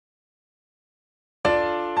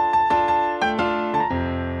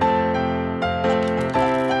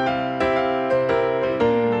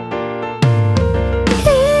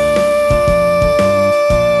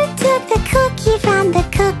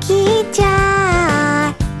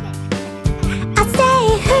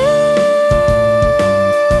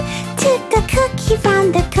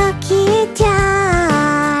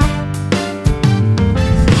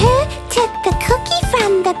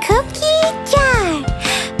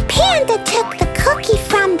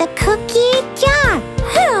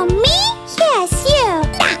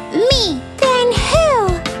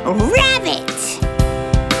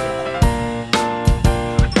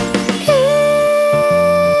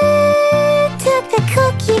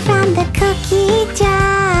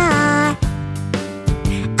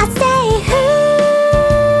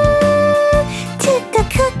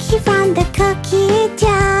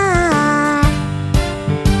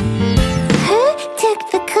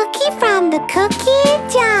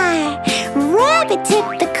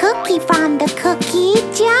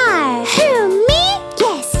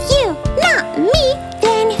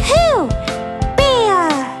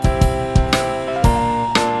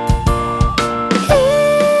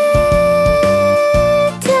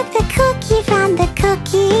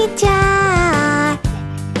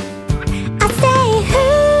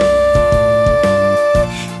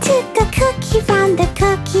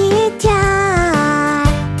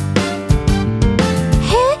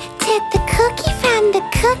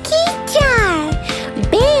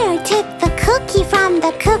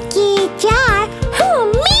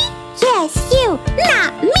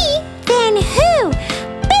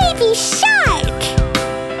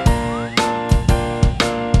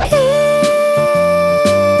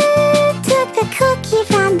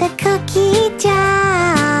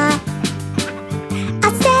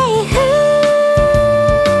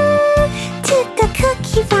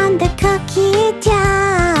from the cookie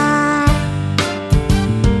jar?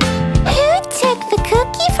 Who took the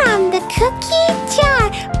cookie from the cookie jar?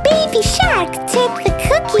 Baby shark took the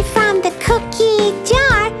cookie from the cookie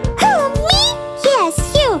jar. Who, me? Yes,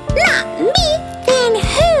 you. Not me. Then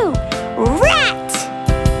who? Rat.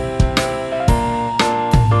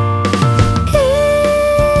 Who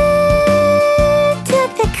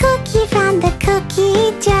took the cookie from the cookie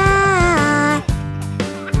jar?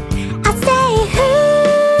 I'll say who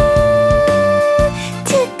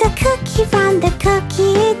took the cookie from the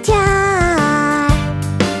cookie jar?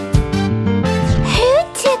 Who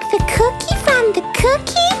took the cookie from the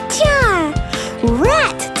cookie jar?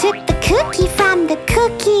 Rat took the cookie from the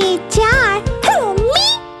cookie jar. Who, me?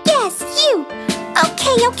 Yes, you.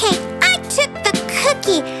 Okay, I took the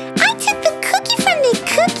cookie. I took the cookie from the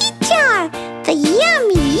cookie jar. The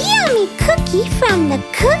yummy, yummy cookie from the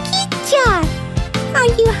cookie jar. Are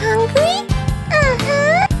you hungry?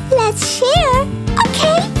 Let's share.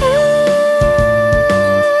 Okay. Who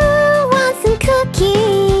wants some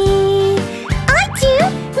cookie? I do.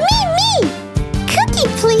 Me. Cookie,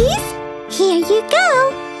 please. Here you go.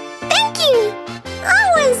 Thank you. I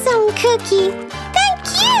want some cookie. Thank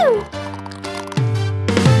you.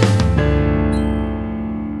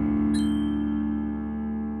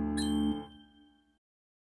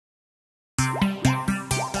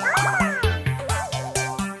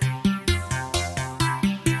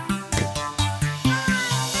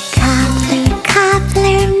 Cobbler,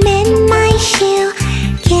 cobbler, mend my shoe.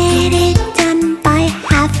 Get it done by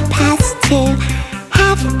 2:30.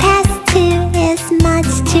 2:30 is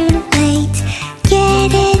much too late.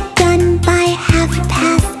 Get it done by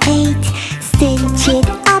 8:30.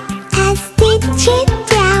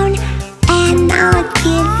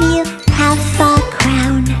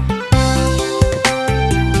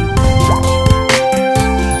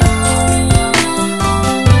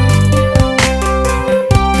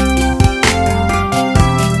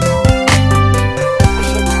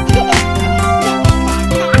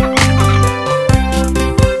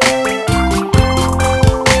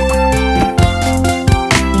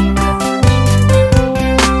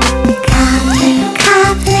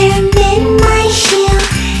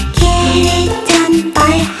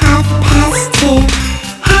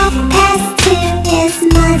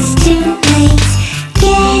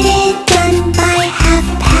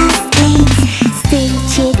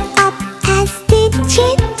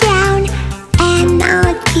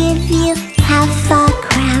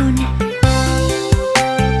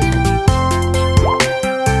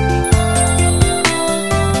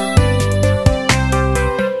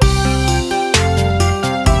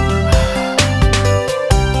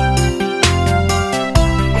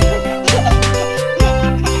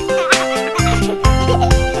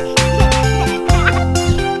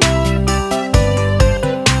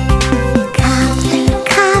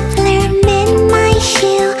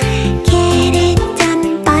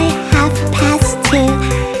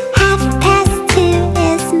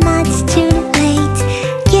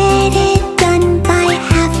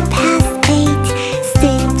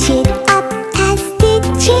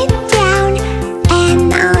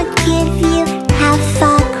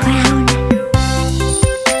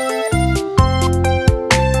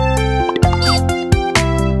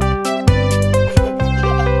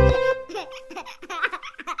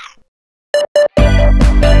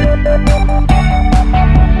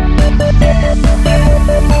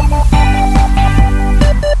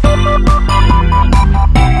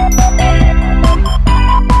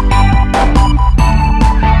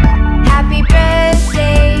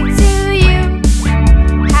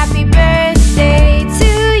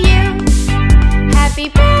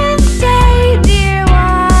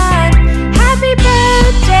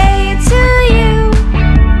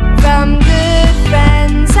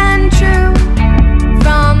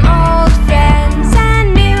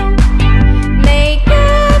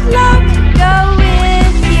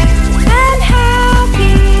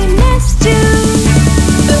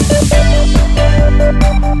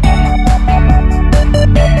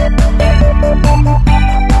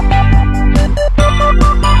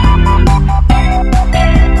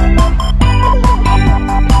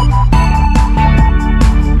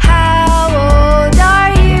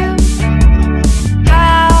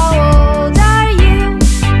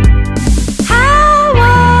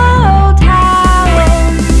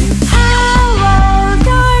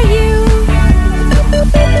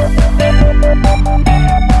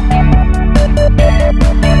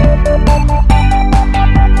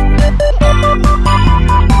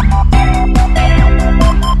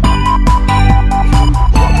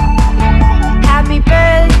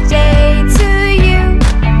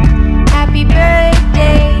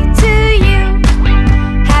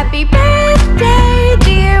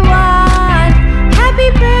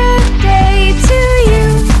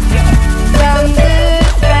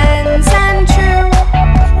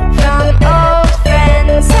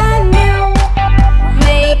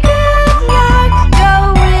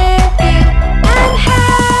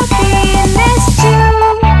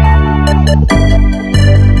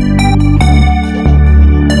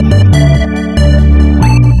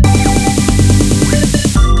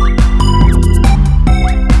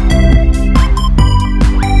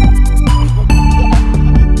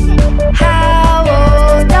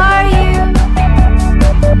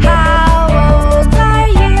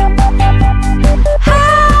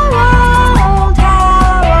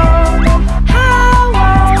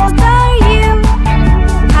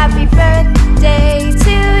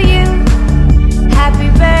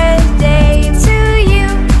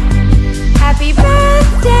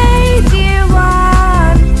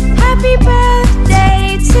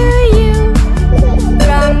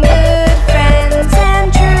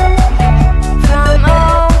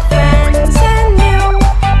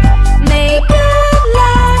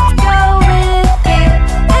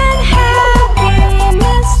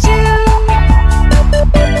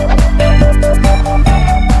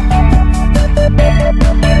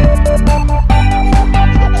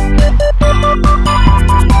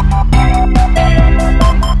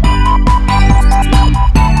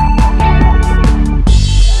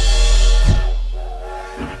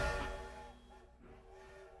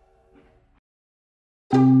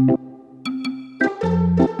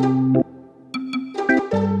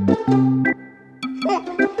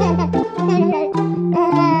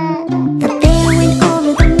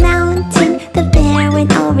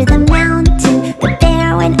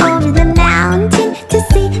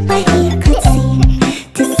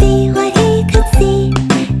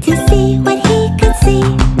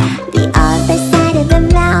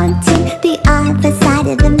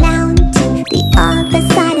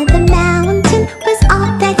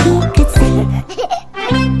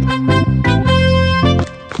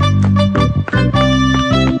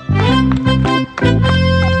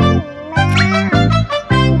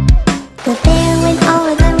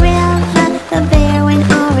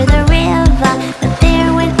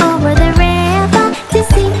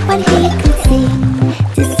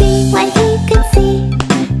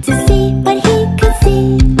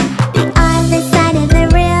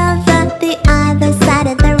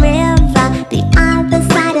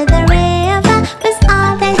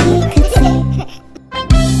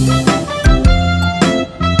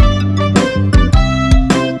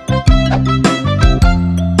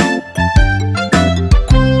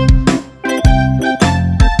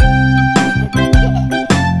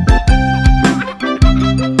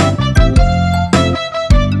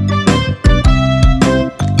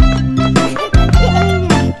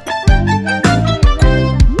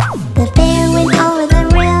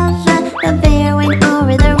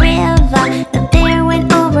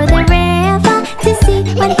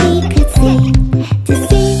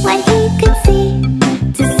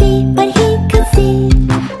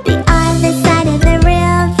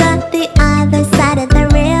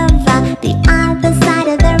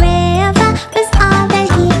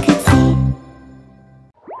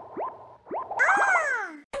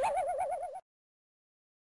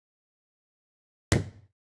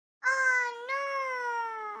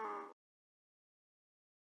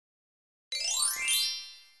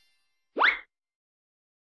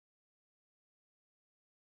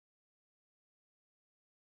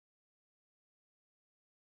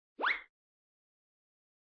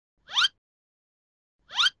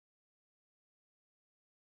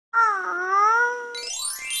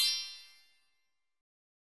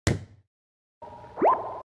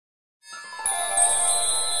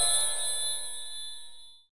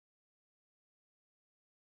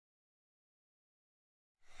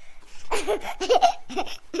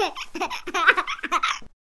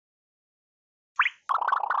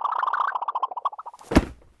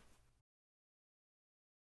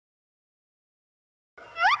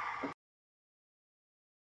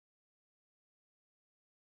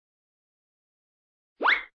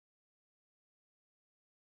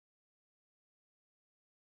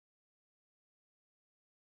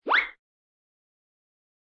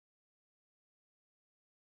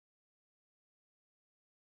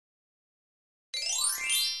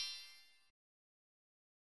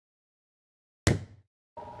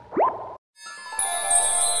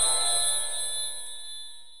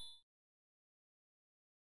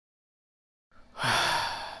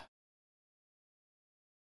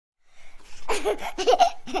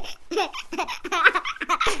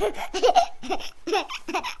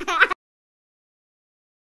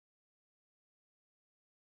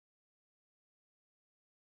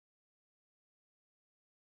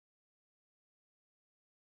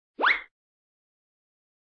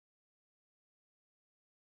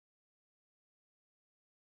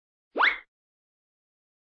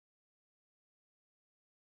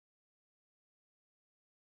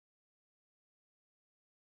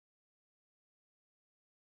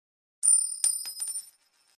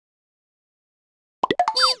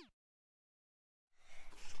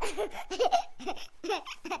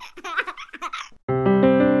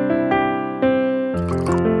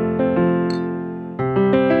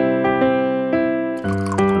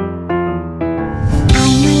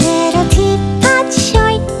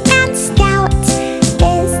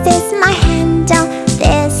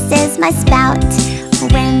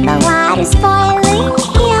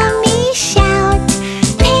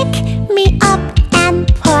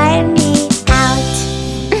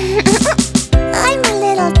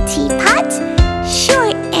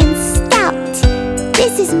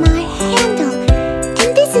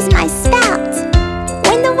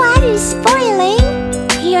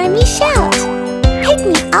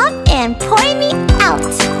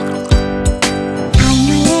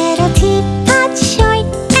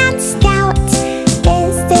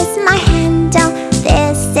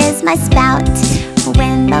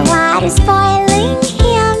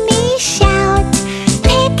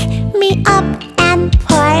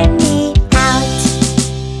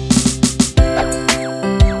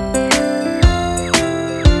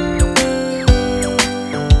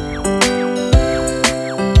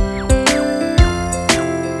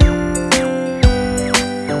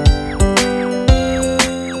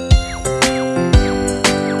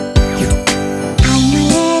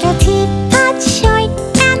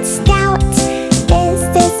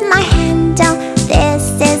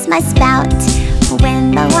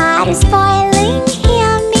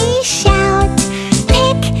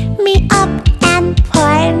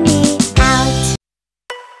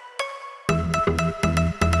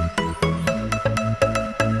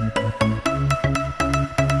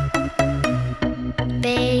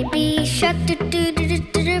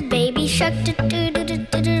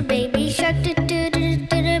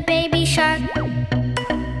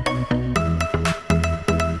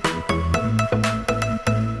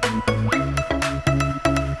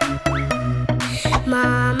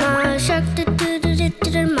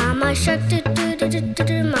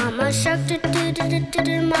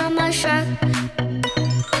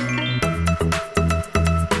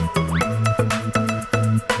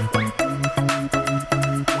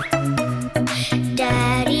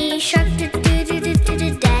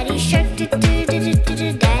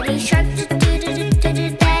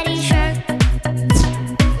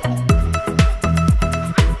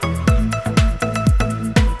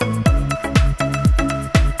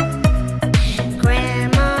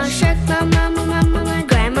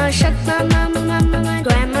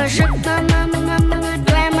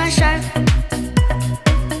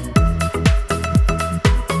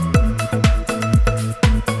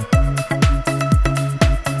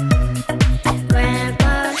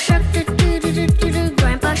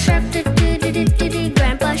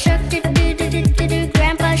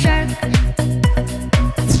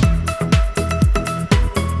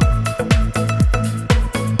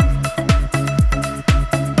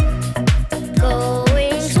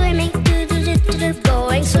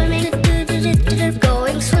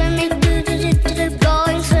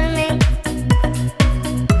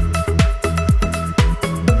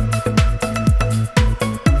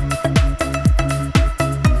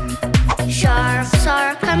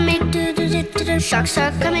 Sharks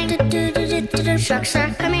are coming. Sharks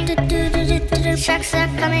are coming. Sharks are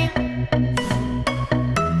coming.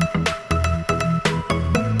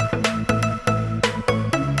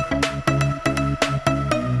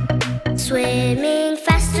 Swimming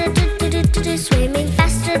faster.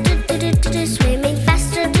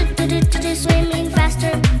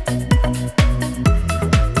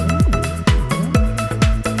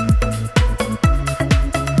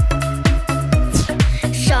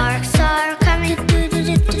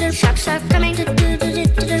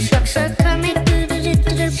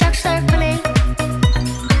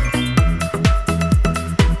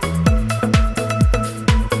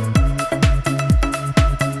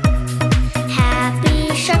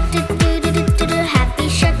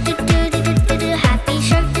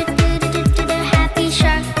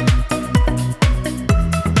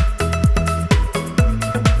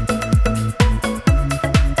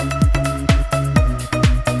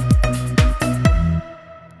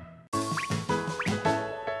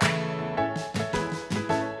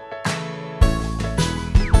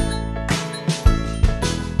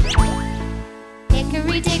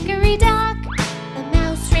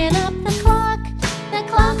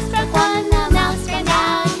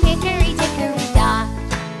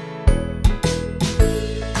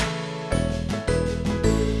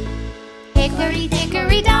 Hickory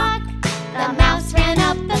dickory dock, the mouse ran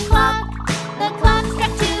up the clock. The clock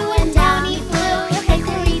struck 2 and down he flew.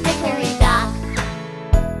 Hickory dickory dock.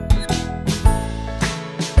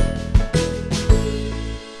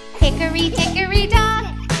 Hickory dickory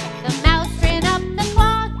dock, the mouse ran up the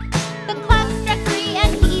clock. The clock struck 3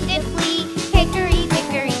 and he did flee. Hickory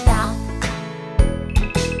dickory dock.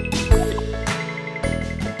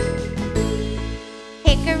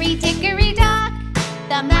 Hickory dickory dock,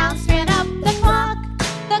 the mouse ran up the clock.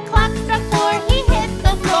 The clock struck 4, he hit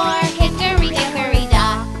the floor. Hickory dickory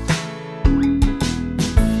dock.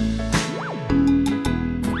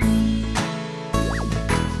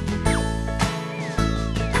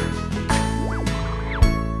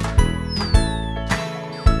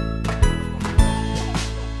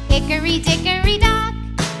 Hickory dickory dock,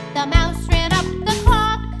 the mouse ran up the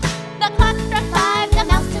clock. The clock struck 5, the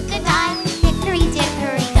mouse took a dive. Hickory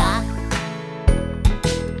dickory dock.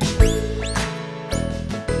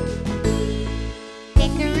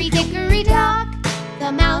 Hickory dickory dock,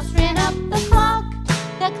 the mouse ran up the clock.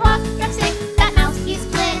 The clock struck 6, that mouse he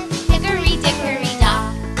split. Hickory dickory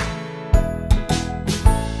dock.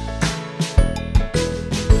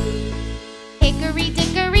 Hickory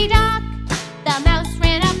dickory dock, the mouse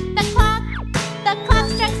ran up the clock. The clock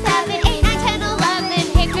struck 7, 8, 9, 10, 11.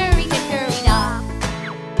 Hickory dickory dock.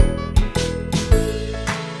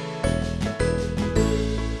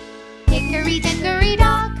 Hickory dickory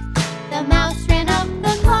dock, the mouse ran up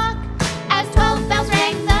the clock. As 12 bells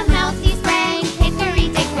rang, the mouse he sprang. Hickory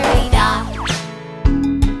dickory dock.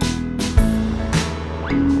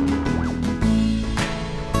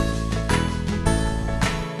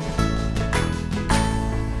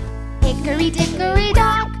 Hickory dickory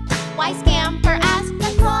dock, why scamper? Asked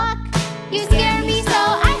the clock. You scare me so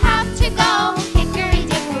I have to go. Hickory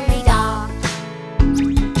dickory dock.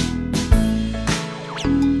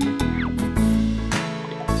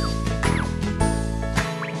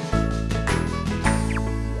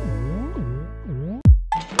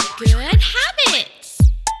 Good habits.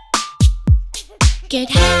 Good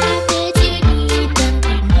habits, you need them,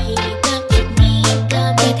 you need them, you need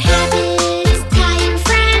them. Good habits, tell your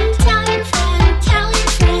friend, tell your friend, tell your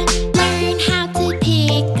friend. Learn how to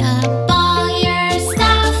pick up all your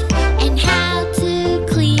stuff and how to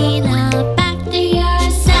clean up after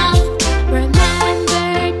yourself.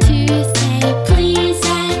 Remember to say please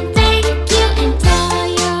and thank you and tell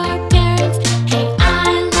your parents, hey, I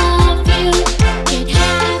love you. Good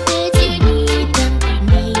habits, you need them, you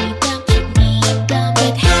need them, you need them.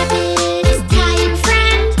 Good habits, tell your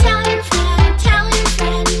friend, tell your friend, tell your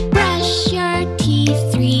friend. Brush your teeth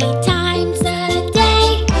 3 times a day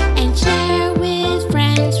and share with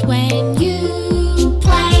friends when you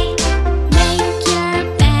play. Make your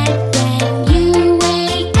bed when you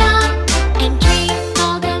wake up and drink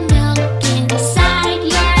all the milk inside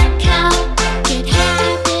your cup. Good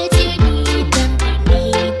habits, you need them, you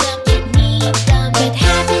need them, you need them. Good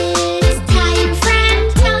habits, tell your friend,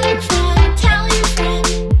 tell your friend, tell your friend.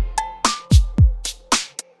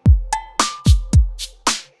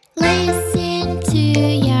 Listen to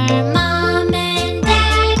your mom and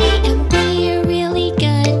daddy and be really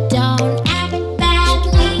good, don't act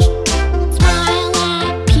badly. Smile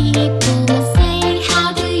at people, say how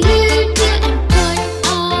do you do and put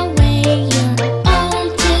away your old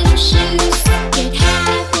gym shoes. Good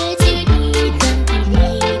habits, you need them, you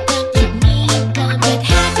need them, you need them. Good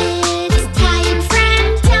habits, tell your friend,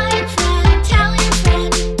 tell your friend, tell your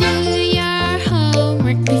friend. Do your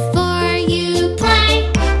homework before you play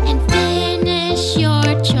and finish your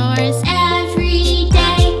chores every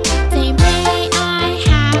day. Say, may I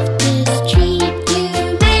have this treat you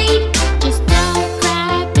made? Just don't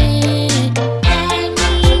grab it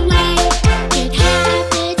anyway. Good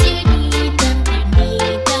habits, you need them, you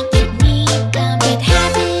need them, you need them. Good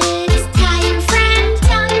habits, tell your friend,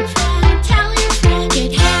 tell your friend, tell your friend.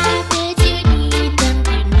 Good habits, you need them,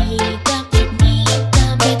 you need them, you need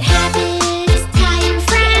them. Good habits, tell your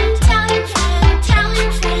friend, tell your friend, tell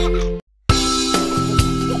your friend.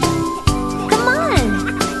 Come on,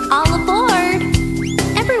 all aboard.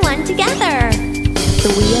 Everyone together. The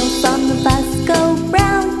wheels on the bus go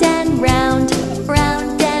round and round,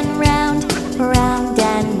 round and round, round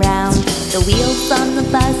and round. The wheels on the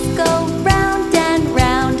bus go round and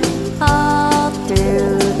round, all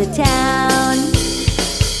through the town.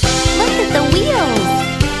 Look at the wheels!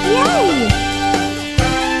 Yay!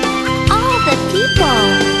 All the people!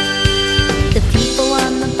 The people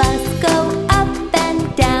on the bus go up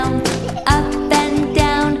and down, up and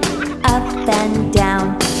down, up and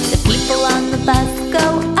down. The people on the bus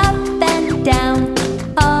go up and down,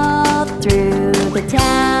 all through the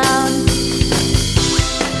town.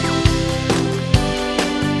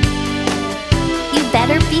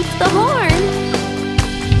 beep the horn.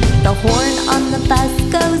 The horn on the bus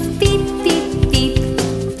goes beep, beep, beep.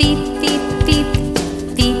 Beep, beep, beep.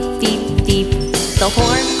 Beep, beep, beep. The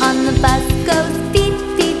horn on the bus goes beep,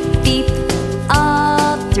 beep, beep.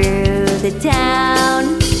 All through the town.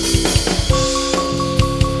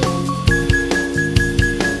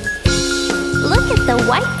 Look at the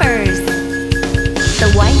wipers. The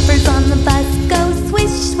wipers on the bus go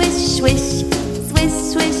swish, swish, swish. Swish,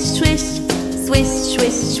 swish, swish. Swish,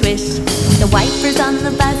 swish, swish. The wipers on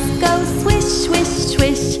the bus go swish, swish,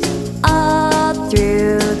 swish. All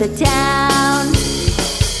through the town.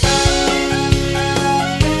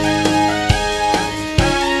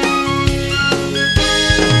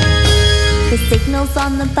 The signals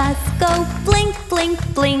on the bus go blink, blink,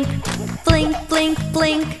 blink. Blink, blink,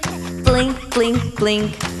 blink. Blink, blink,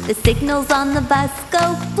 blink. The signals on the bus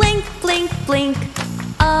go blink, blink, blink.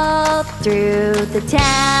 All through the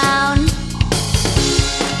town.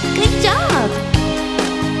 Good job!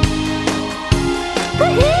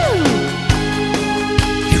 Woohoo!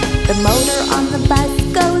 The motor on the bus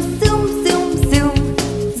goes zoom, zoom, zoom.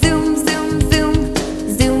 Zoom, zoom, zoom.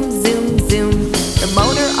 Zoom, zoom, zoom. The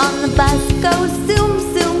motor on the bus goes zoom,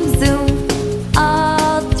 zoom, zoom.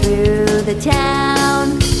 All through the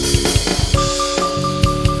town.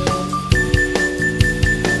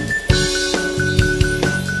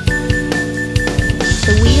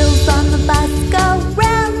 The wheels on the bus go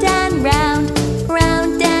round and round.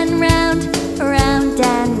 Round and round. Round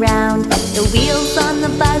and round. The wheels on the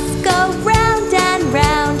bus go round and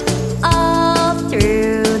round. All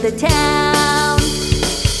through the town.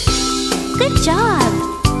 Good job!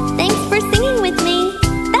 Thanks for singing with me.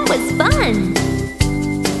 That was fun!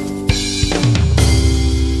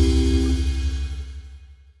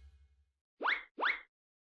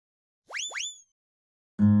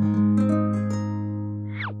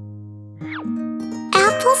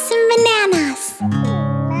 Apples and bananas.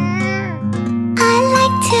 I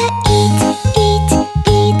like to eat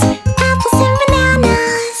apples and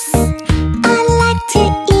bananas. I like to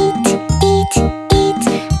eat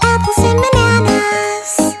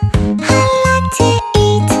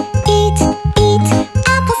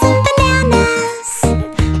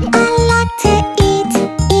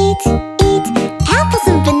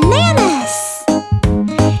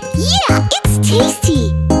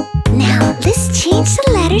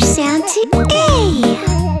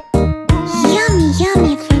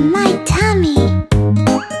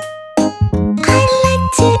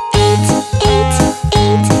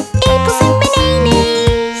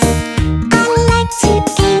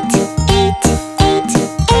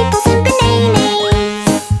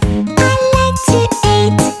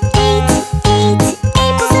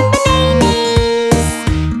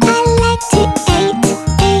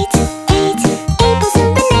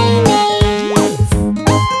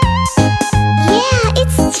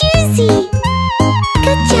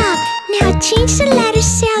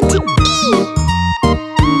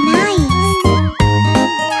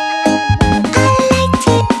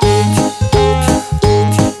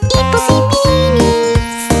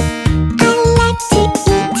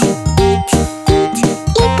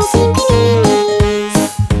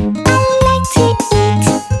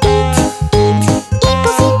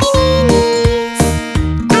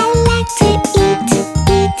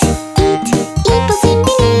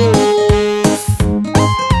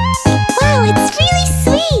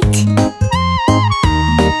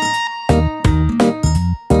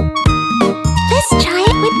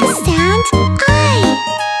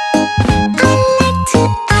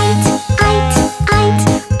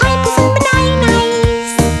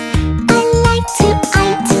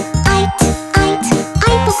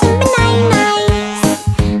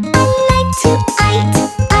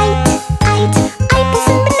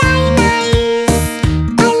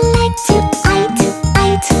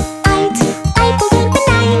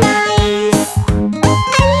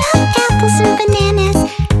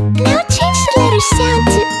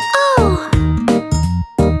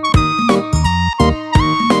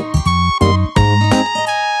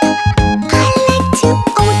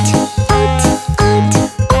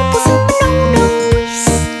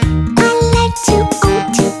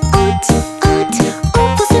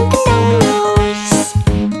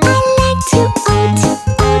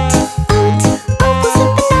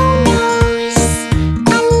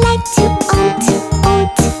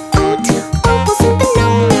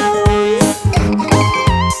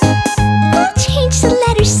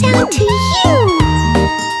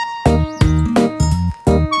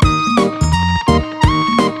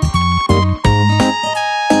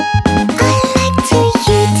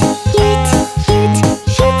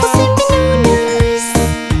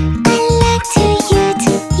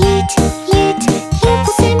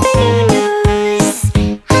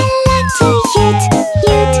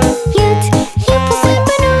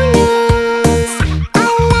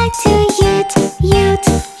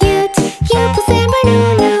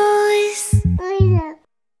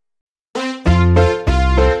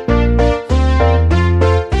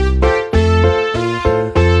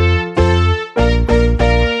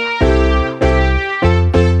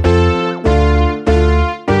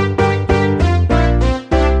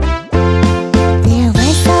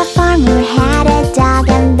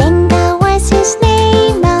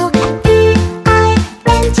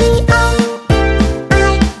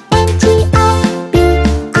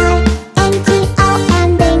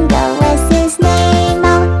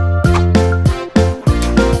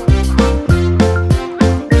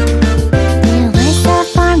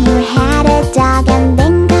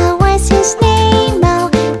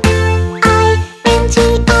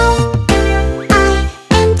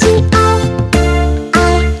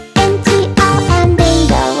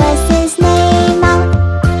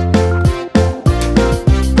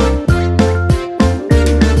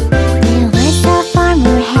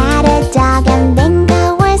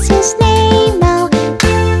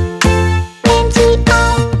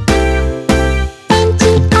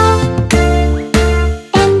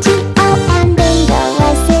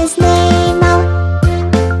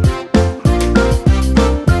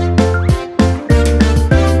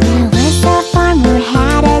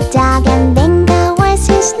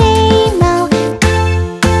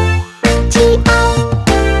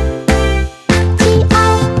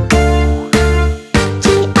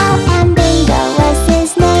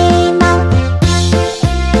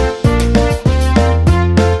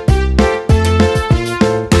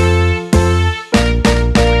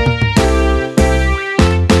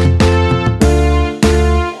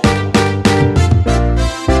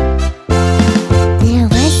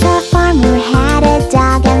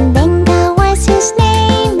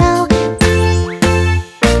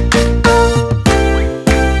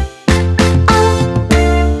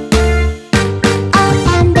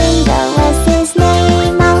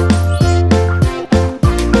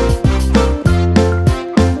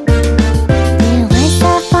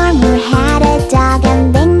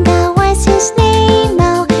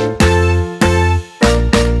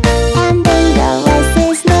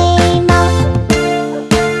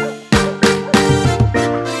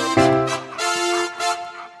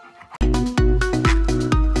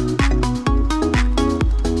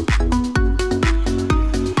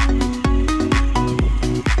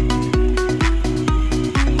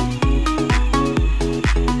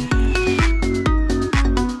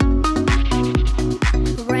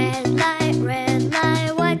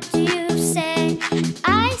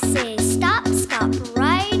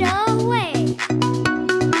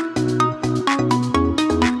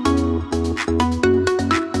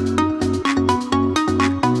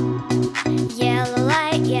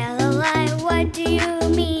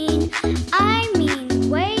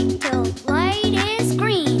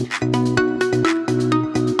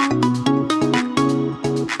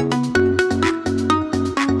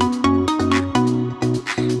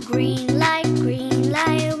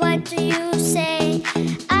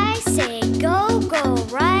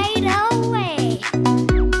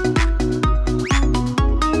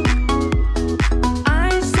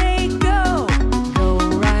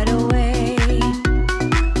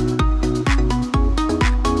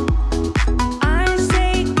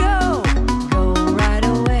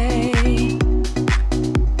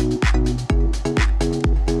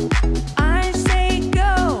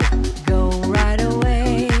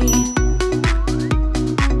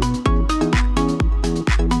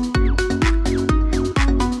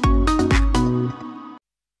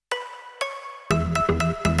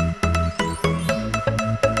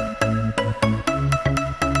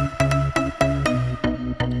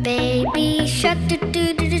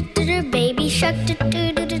shark, do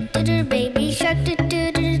do do do do do. Baby shark, do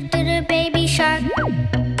do do do do. Baby shark.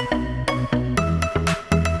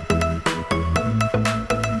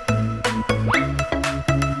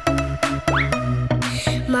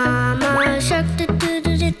 Mama shark, do do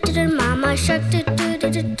do do do do. Mama shark, do do do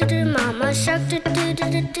do do do. Mama shark, do do do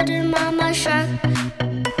do do do. Mama shark.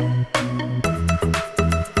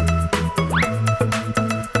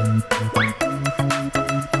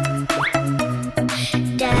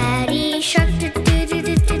 Daddy shark, do do do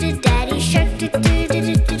do do do. Daddy shark, do do do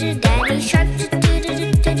do do do. Daddy shark, do do do do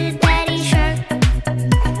do do. Daddy shark.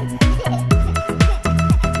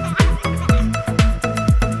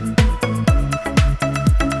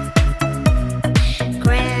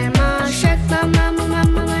 Grandma shark, mama, mama,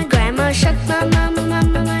 mama. Grandma shark, mama, mama,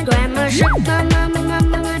 mama. Grandma shark, mama, mama,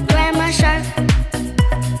 mama. Grandma shark.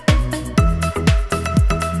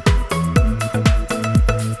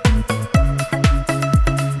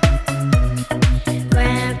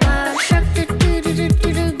 Grandpa shark, do do do do do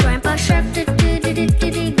do. Grandpa shark, do do do do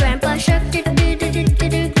do do. Grandpa shark, do do do do do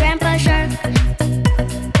do. Grandpa shark.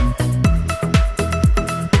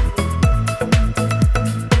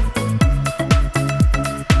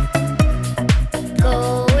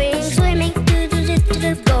 Going swimming, do do do do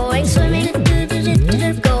do. Going swimming, do do do do do.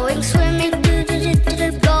 Going swimming, do do do do do.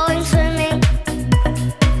 Going swimming.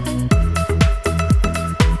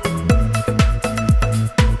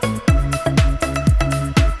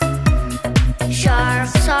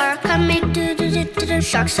 Sharks are coming, do do do do do.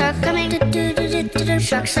 Sharks are coming, do do do do do.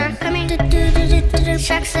 Sharks are coming, do do do do do.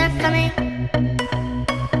 Sharks are coming.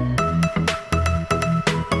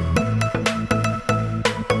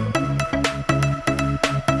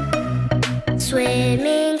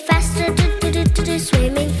 Swimming faster, do do do do do.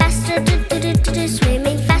 Swimming faster, do do do do do.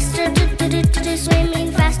 Swimming faster, do do do do do.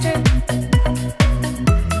 Swimming faster.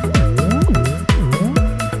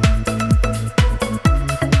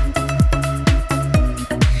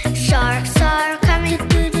 Sharks are coming,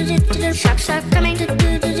 do do do do do. Sharks are coming, do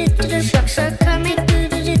do do do do. Sharks are coming, do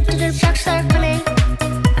do do do do. Sharks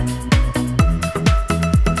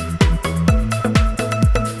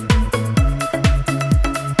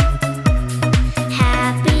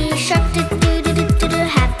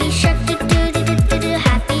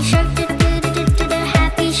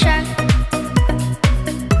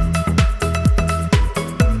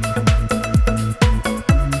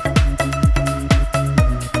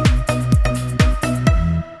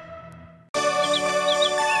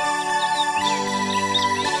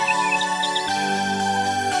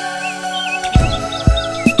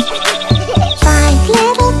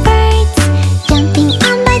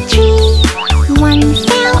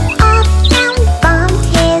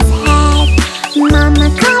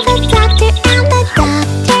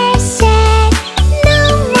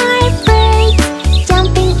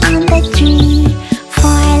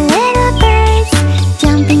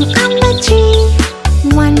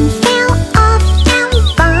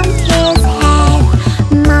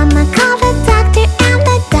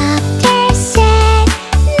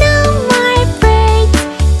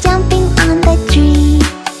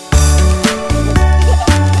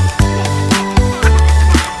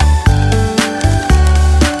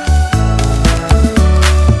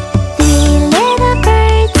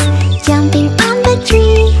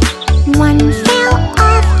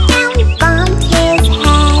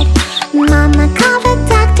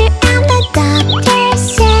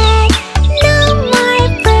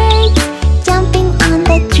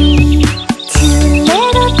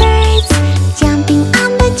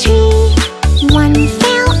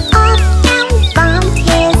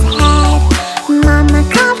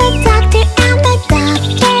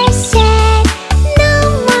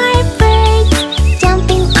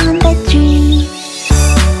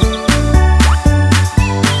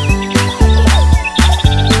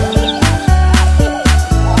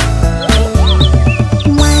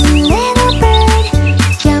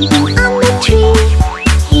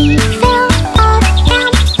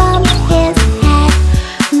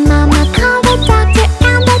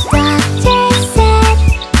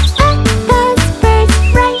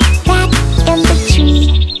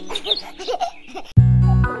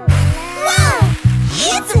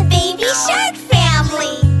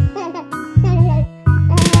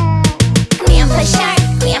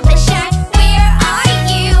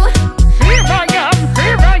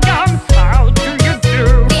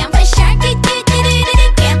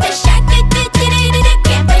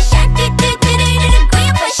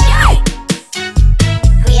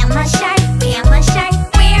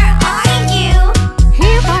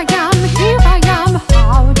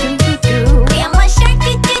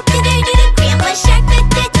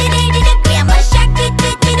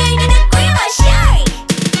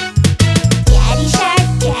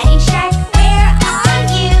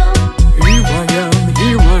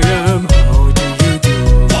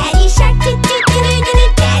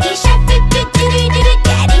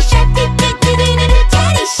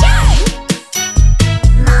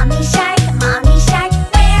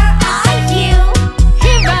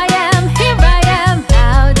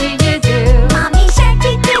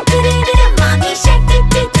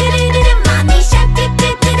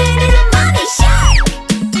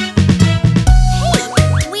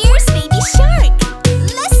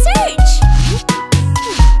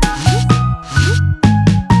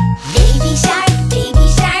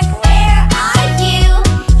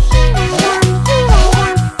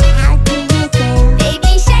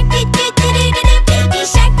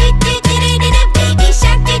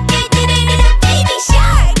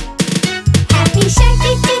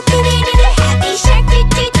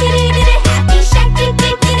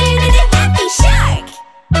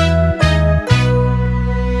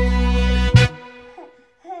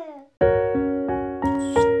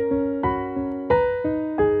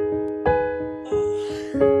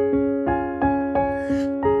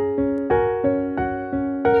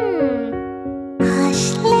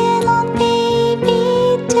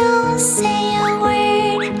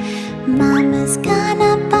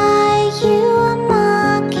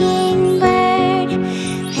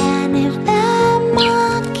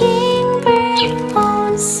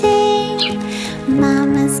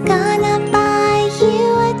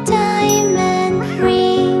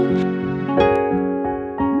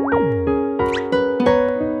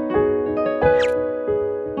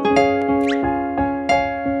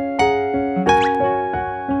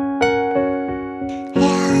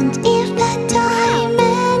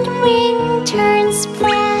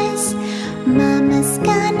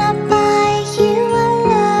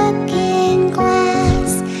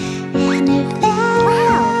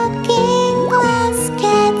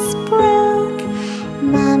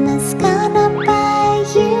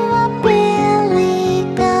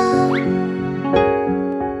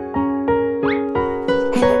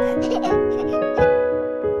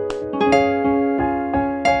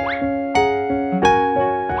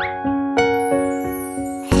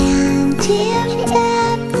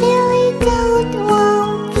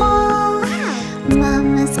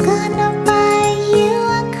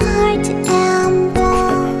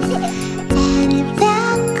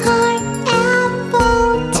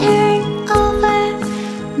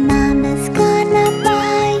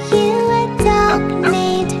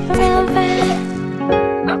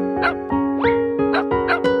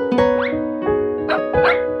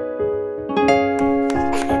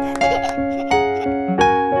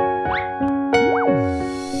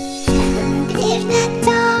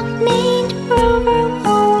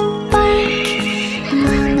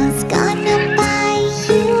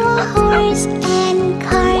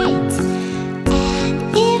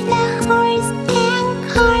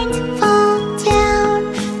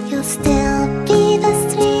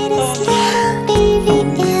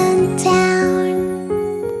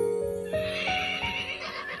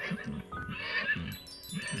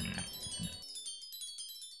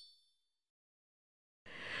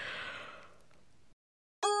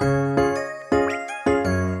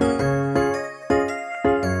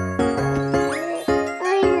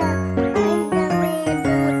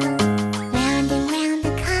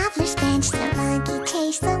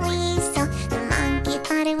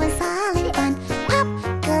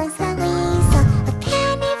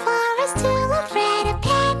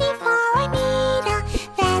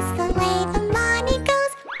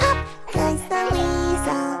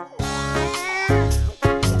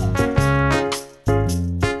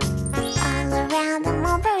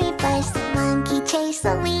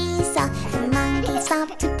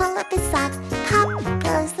stop to pull up his socks.